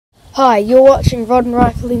Hi, you're watching Rod and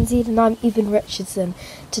Rifle NZ and I'm Evan Richardson.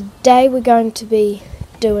 Today we're going to be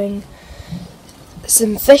doing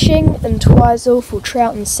some fishing in Twizel for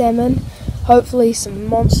trout and salmon. Hopefully some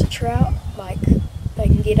monster trout, like they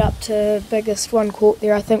can get up to, biggest one caught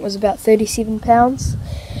there I think was about 37 pounds.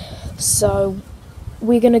 So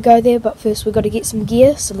we're going to go there, but first we've got to get some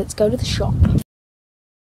gear, so let's go to the shop.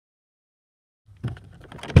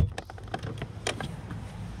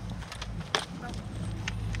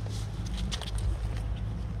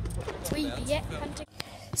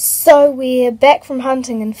 So we're back from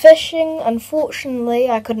hunting and fishing. Unfortunately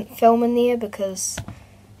I couldn't film in there because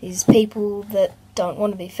there's people that don't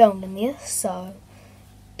want to be filmed in there, so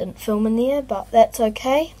didn't film in there, but that's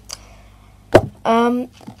okay.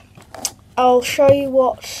 I'll show you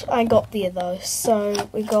what I got there though. So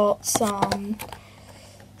we got some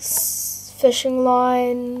fishing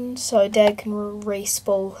line so Dad can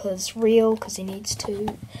re-spool his reel because he needs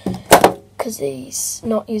to, because he's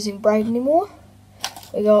not using braid anymore.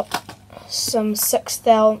 We got some 6th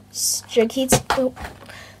ounce jig heads. Oh,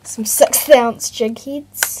 some 6th ounce jig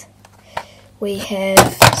heads. We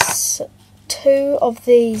have 2 of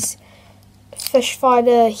these Fish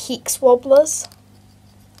Fighter Hex wobblers.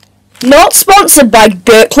 Not sponsored by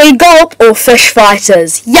Berkeley Gulp or Fish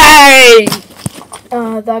Fighters. Yay!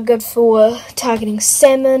 They're good for targeting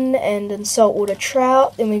salmon and in saltwater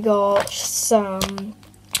trout. Then we got some.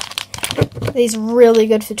 These are really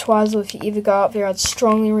good for Twizel. If you ever go up there, I'd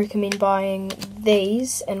strongly recommend buying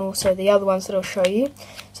these and also the other ones that I'll show you.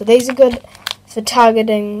 So these are good for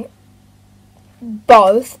targeting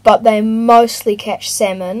both, but they mostly catch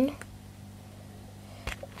salmon.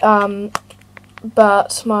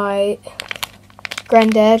 But my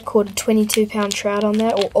granddad caught a 22-pound trout on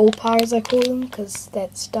that, or olpa as I call them, because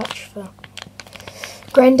that's Dutch for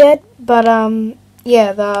granddad. But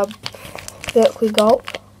yeah, the Berkeley Gulp.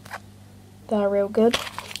 They're real good.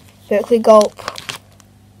 Berkeley Gulp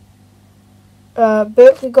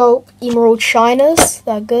Emerald Shiners.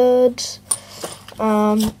 They're good.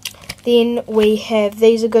 Then we have,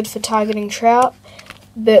 these are good for targeting trout.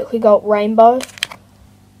 Berkeley Gulp Rainbow.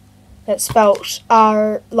 That's spelt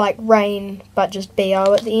R like rain, but just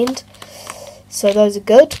B-O at the end. So those are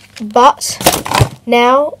good. But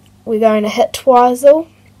now we're going to hit Twizel.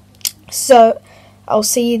 So I'll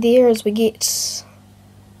see you there as we get,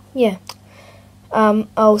 yeah.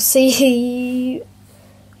 I'll see you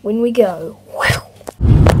when we go.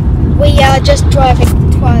 We are just driving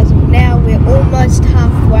to Twizel now. We're almost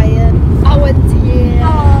halfway in. Owen's here.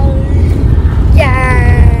 Oh. Yeah.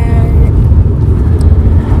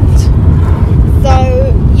 So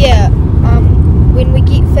yeah, when we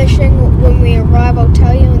get fishing, when we arrive, I'll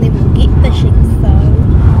tell you, and then we'll get fishing. So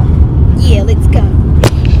yeah, let's go.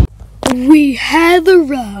 We have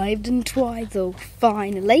arrived in Twizel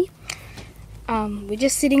finally. We're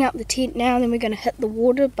just setting up the tent now, and then we're going to hit the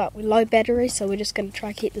water, but we're low battery, so we're just going to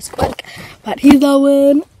try to keep this quick. But here's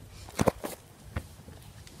Owen.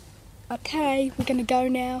 Okay, we're going to go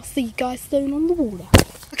now. See you guys soon on the water.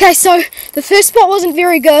 Okay, so the first spot wasn't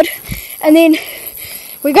very good, and then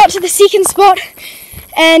we got to the second spot,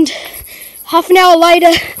 and half an hour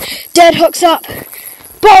later, Dad hooks up.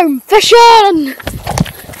 Boom! Fish on!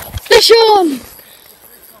 Fish on!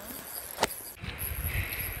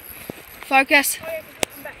 Focus.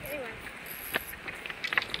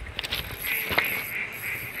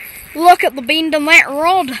 Look at the bend on that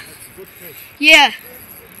rod. Yeah.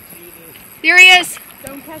 There he is.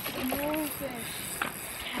 Don't catch the small fish.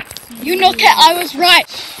 You look at, I was right.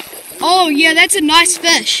 Oh yeah, that's a nice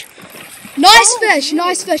fish. Nice fish,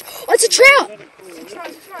 nice fish. Oh, it's a trout.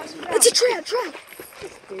 It's a trout.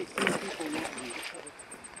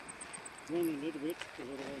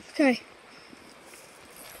 Okay.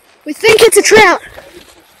 We think it's a trout.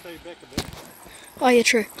 Oh yeah,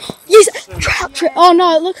 true. Yes, trout. Oh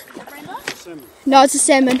no, look. No, it's a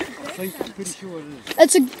salmon.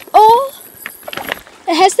 It's a, oh,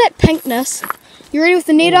 it has that pinkness. You ready with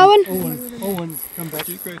the net, Owen? Owen, come back.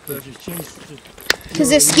 Because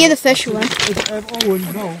they scare the fish away. Owen,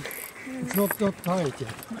 no, it's not tired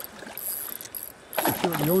yet.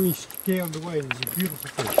 The only scare on the way is a beautiful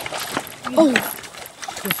fish. Oh.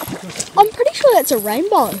 I'm pretty sure that's a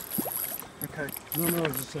rainbow. Okay, no,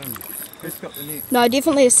 it's a salmon. Who's got the net? No,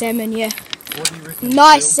 definitely a salmon, yeah. What do you reckon?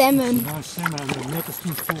 Nice salmon. Nice salmon, and the net is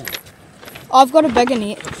too small. I've got a bigger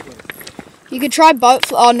net. You could try boat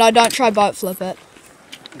flip. Oh no, don't try boat flip it.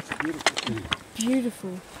 It's a beautiful thing.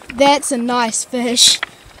 Beautiful. That's a nice fish.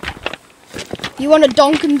 You want to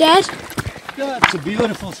donk him, Dad? Yeah, it's a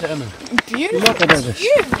beautiful salmon. Beautiful. Look at this.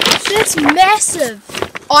 That's massive.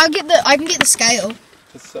 Oh, I can get the scale.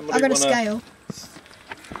 I got a scale.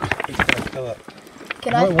 Who's going to kill it?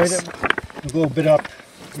 Can I? Wait, we'll go a bit up.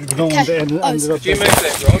 We don't want to end it. Did you move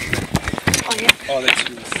that rod? Oh yeah. Oh, that's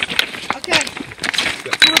yours. Okay.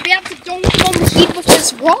 We're about to donk it on the head with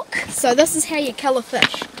this rock. So this is how you kill a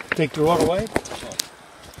fish. Take the rod away.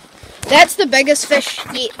 That's the biggest fish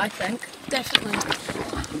yet, I think. Definitely.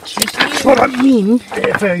 That's what I mean.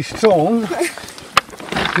 They're very strong.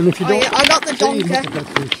 And if you don't, Yeah, I got the donker.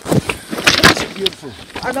 That's beautiful.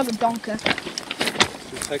 I got the donker.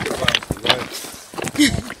 Just take it away from the road.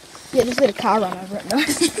 Yeah, just let a car run over it, no?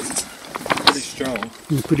 Pretty strong.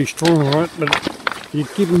 You're pretty strong, right? But you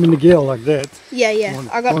keep them in the gale like that. Yeah.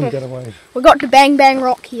 I got Won't the. get away. We got the bang bang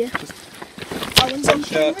rock here.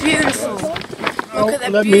 Beautiful. Oh, Look at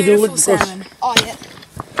that let me do it beautiful because salmon. Oh yeah.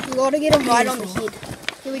 We gotta get him right on the head.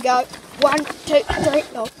 Here we go. 1, 2, 3.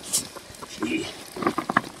 Oh.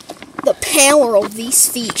 The power of these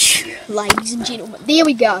fish, ladies and gentlemen. There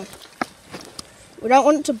we go. We don't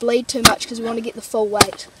want it to bleed too much because we want to get the full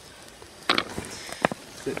weight.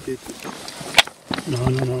 no,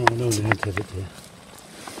 I don't have to have it there.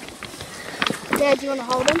 Dad, do you want to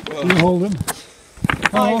hold him? You hold him.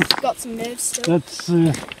 Oh, he's got some nerves still. That's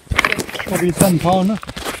probably a 10 pounder.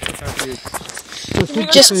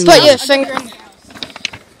 Just put your finger in.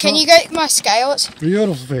 Can you get my scales?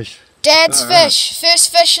 Beautiful fish. Dad's fish. First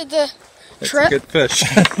fish of the trip. Good fish.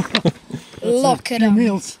 Look at 2 him.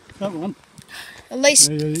 meals, that one. At least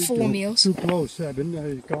Yeah, 4 meals. Too close, Sabin.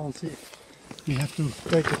 You can't see. You have to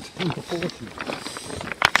take it in proportion.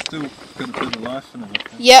 Still got a bit of life in it, I think.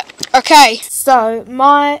 Yep. Okay. So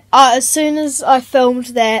as soon as I filmed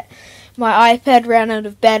that, my iPad ran out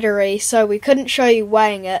of battery, so we couldn't show you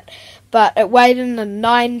weighing it. But it weighed in at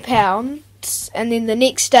 9 pounds, and then the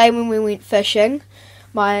next day when we went fishing,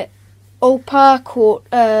 my Ulpa caught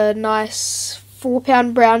a nice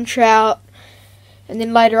 4-pound brown trout, and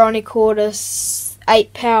then later on he caught a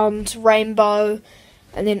 8-pound rainbow,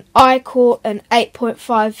 and then I caught an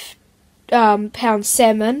 8.5 pound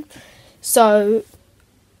salmon. So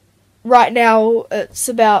right now it's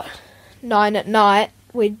about 9 at night.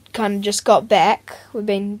 We kind of just got back. We've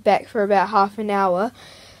been back for about half an hour,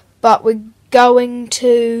 but we're going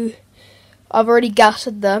to. I've already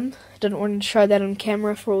gutted them. Didn't want to show that on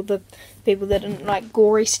camera for all the people that didn't like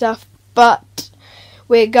gory stuff, but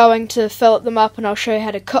we're going to fillet them up and I'll show you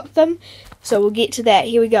how to cook them. So we'll get to that.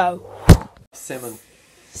 Here we go. Salmon.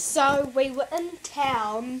 So we were in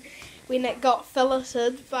town when it got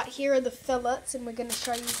filleted, but here are the fillets and we're going to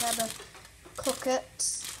show you how to cook it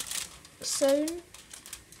soon.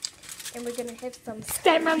 And we're going to have some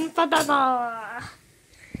salmon for dinner.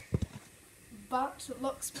 But it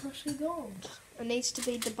looks pretty good. It needs to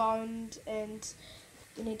be deboned and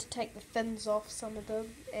you need to take the fins off some of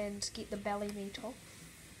them and get the belly meat off.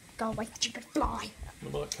 Go away, stupid fly. I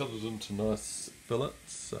might cut it into nice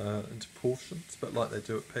fillets, into portions, but like they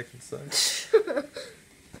do at Peking's.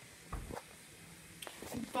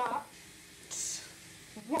 But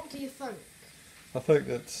what do you think? I think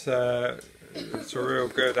that it's a real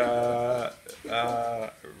good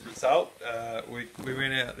result. We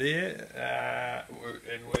went out there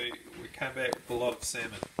and we came back with a lot of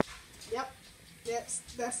salmon. Yep, that's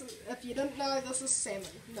if you didn't know, this is salmon.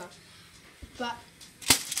 No, but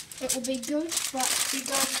it will be good. But we're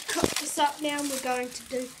going to cook this up now, and we're going to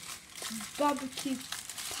do barbecue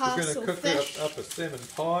parcel We're going to fish. cook up a salmon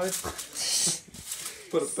pie.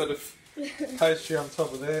 Put a bit of pastry on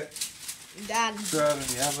top of that. Done. Throw it in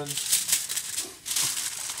the oven.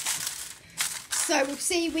 So we'll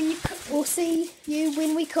see you when you we'll see you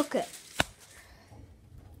when we cook it.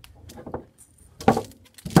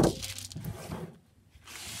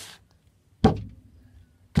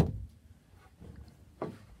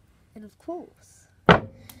 And of course,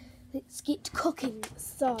 let's get cooking.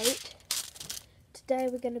 So today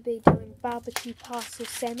we're going to be doing barbecue parcel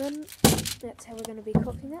salmon. That's how we're going to be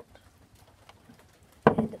cooking it.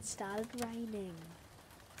 And it started raining.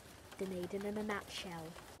 Dunedin in a nutshell.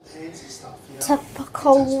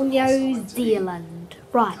 Typical New Zealand.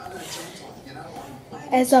 Right.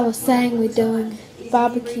 As I was saying, we're doing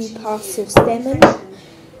barbecue parcel salmon,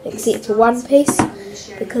 except for one piece,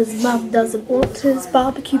 because Mum doesn't want his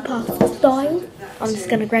barbecue parcel style. I'm just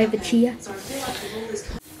going to grab a chair.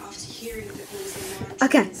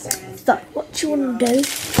 Okay, so what you want to do is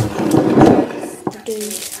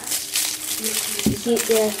get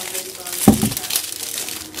your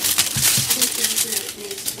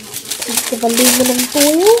piece of aluminum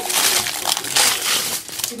foil.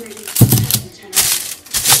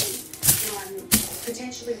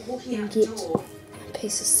 And get a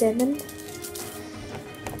piece of salmon.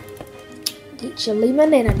 Get your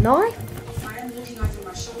lemon and a knife.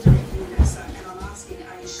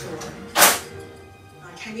 story. I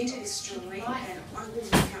came into this story and I will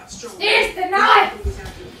work out strong. There's the knife!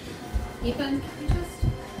 Ethan, can you just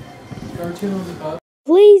go turn on the boat?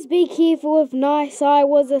 Please be careful with knives. I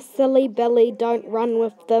was a silly Billy. Don't run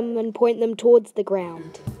with them and point them towards the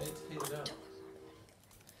ground.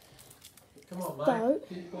 Come on, mate. So,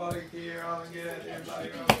 Keep bloody gear on and get out there, buddy.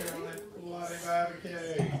 I'm feeling that bloody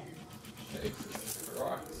barbecue. Jesus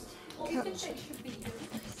Christ.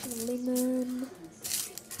 lemon.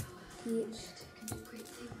 Get.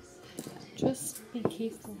 Just be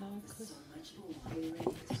careful now, because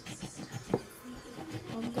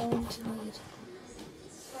I'm going to need.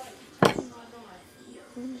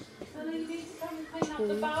 you need to come and clean up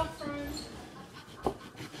the bathroom.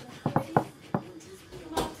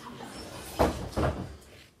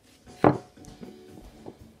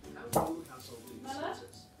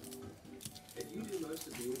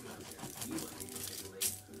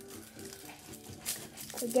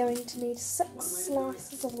 We're going to need 6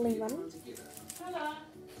 slices of lemon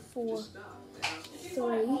for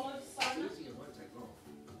 3.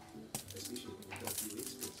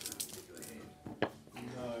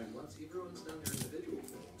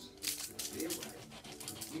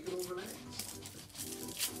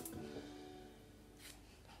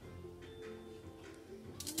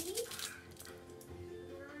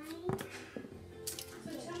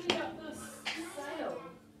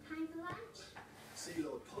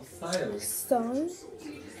 So,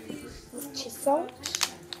 which is salt.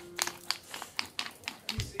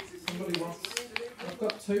 Somebody wants. I've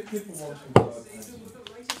got 2 people wanting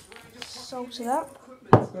to Salt it up.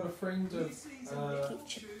 I've got a friend of Paper.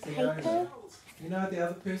 Fiona. You know the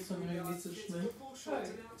other person who messaged me?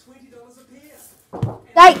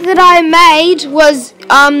 Steak that I made was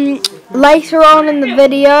later on in the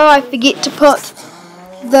video. I forget to put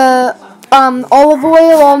the olive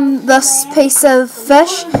oil on this piece of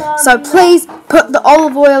fish, so please put the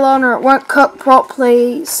olive oil on or it won't cook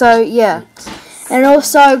properly. So yeah, and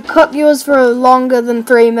also cook yours for longer than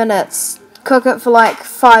 3 minutes. Cook it for like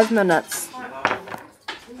 5 minutes.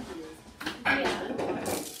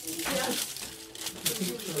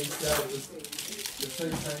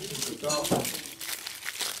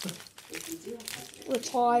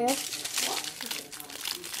 Retire. I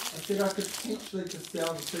said I could potentially just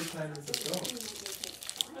sell the 2 paintings of dogs.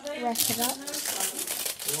 Wrap it up.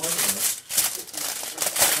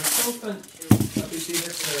 I still think it'd be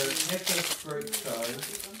better to have this group show,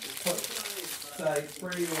 put say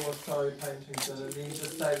 3 or so paintings in, and then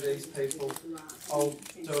just say to these people, I'll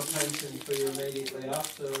do a painting for you immediately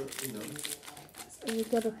after, you know. And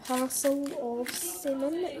you've got a parcel of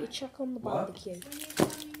salmon that you chuck on the barbecue.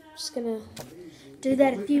 Just gonna do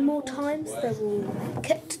that a few more times, then we'll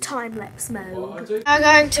kick to time-lapse mode. I'm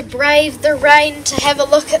going to brave the rain to have a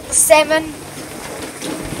look at the salmon.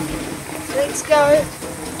 Let's go.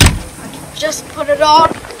 Just put it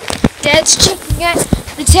on. Dad's checking it.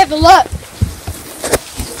 Let's have a look.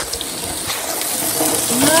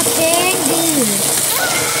 Mackenzie.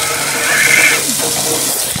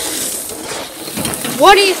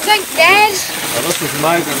 What do you think, Dad? Well, this is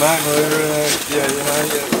amazing, mate. We're, we're out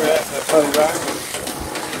in that bloody rain.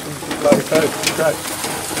 Bloody food, it's great.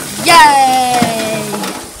 Yay!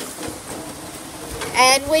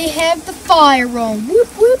 And we have the fire on. Whoop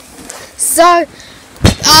whoop. So,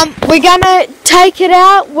 we're gonna take it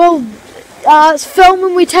out. We'll film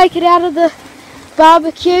when we take it out of the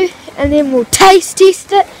barbecue, and then we'll taste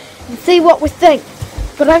test it and see what we think.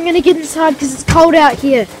 But I'm gonna get inside because it's cold out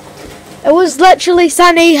here. It was literally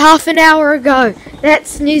sunny half an hour ago.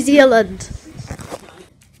 That's New Zealand.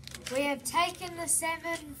 We have taken the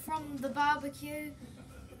salmon from the barbecue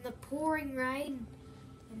in the pouring rain,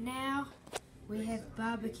 and now we have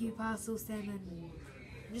barbecue parcel salmon.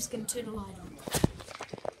 I'm just going to turn the light on.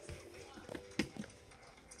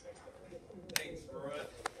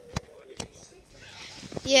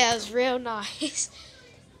 Yeah, it was real nice.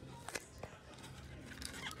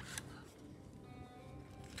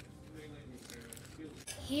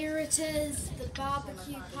 Here it is, the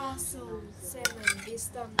barbecue parcel salmon. There's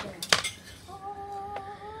thunder.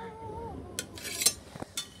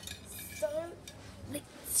 So,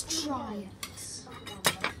 let's try it.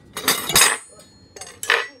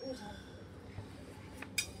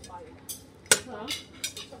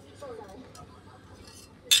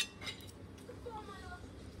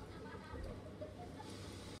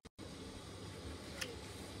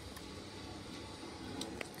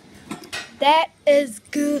 That is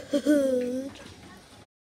good.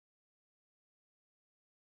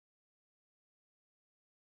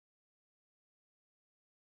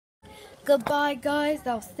 Goodbye guys,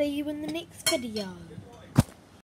 I'll see you in the next video.